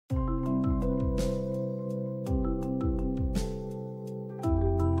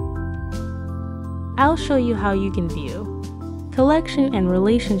I'll show you how you can view collection and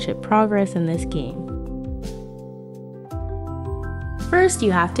relationship progress in this game. First,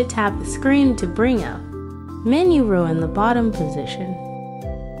 you have to tap the screen to bring up menu row in the bottom position.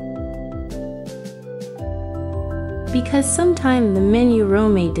 Because sometimes the menu row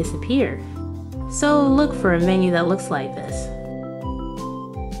may disappear, so look for a menu that looks like this.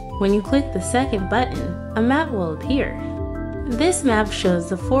 When you click the second button, a map will appear. This map shows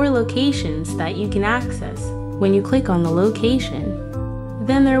the 4 locations that you can access. When you click on the location,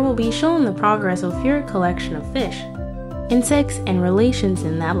 then there will be shown the progress of your collection of fish, insects, and relations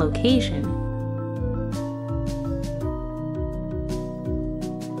in that location.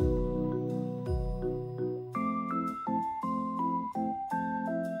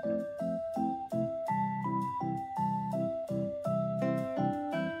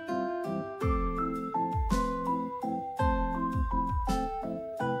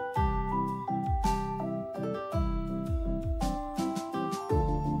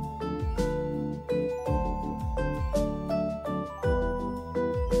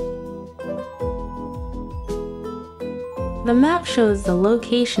 The map shows the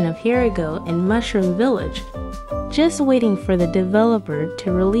location of Hirigo in Mushroom Village, just waiting for the developer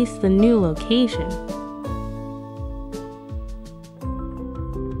to release the new location.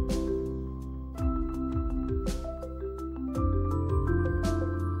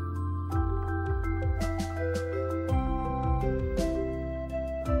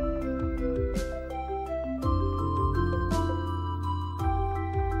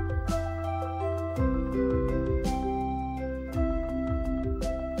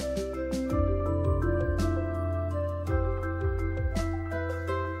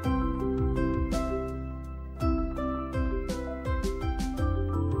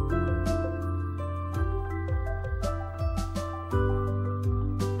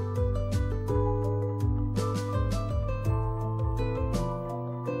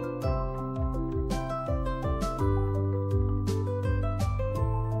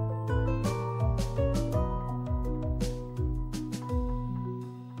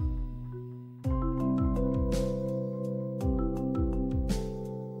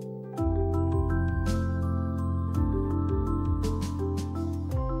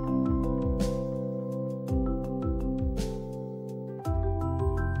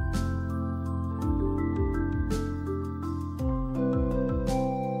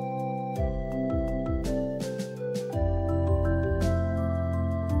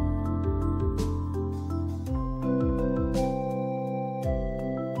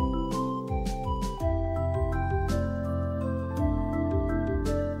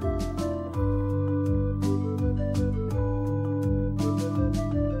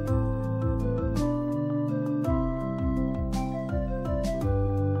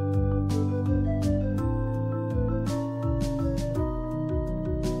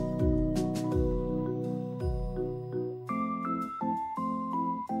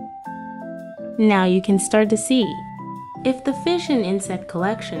 Now you can start to see if the fish and insect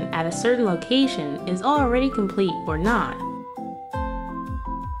collection at a certain location is already complete or not.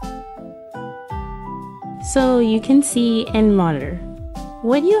 So you can see and monitor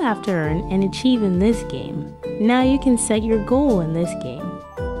what you have to earn and achieve in this game. Now you can set your goal in this game.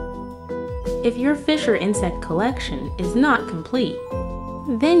 If your fish or insect collection is not complete,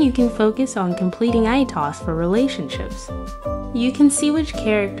 then you can focus on completing ITOS for relationships. You can see which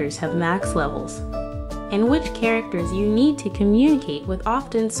characters have max levels and which characters you need to communicate with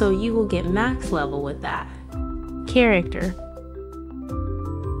often so you will get max level with that character.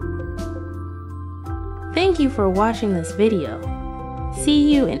 Thank you for watching this video.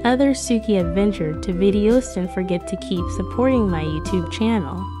 See you in other TSUKI Adventure to videos. Don't forget to keep supporting my YouTube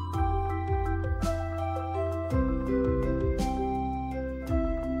channel.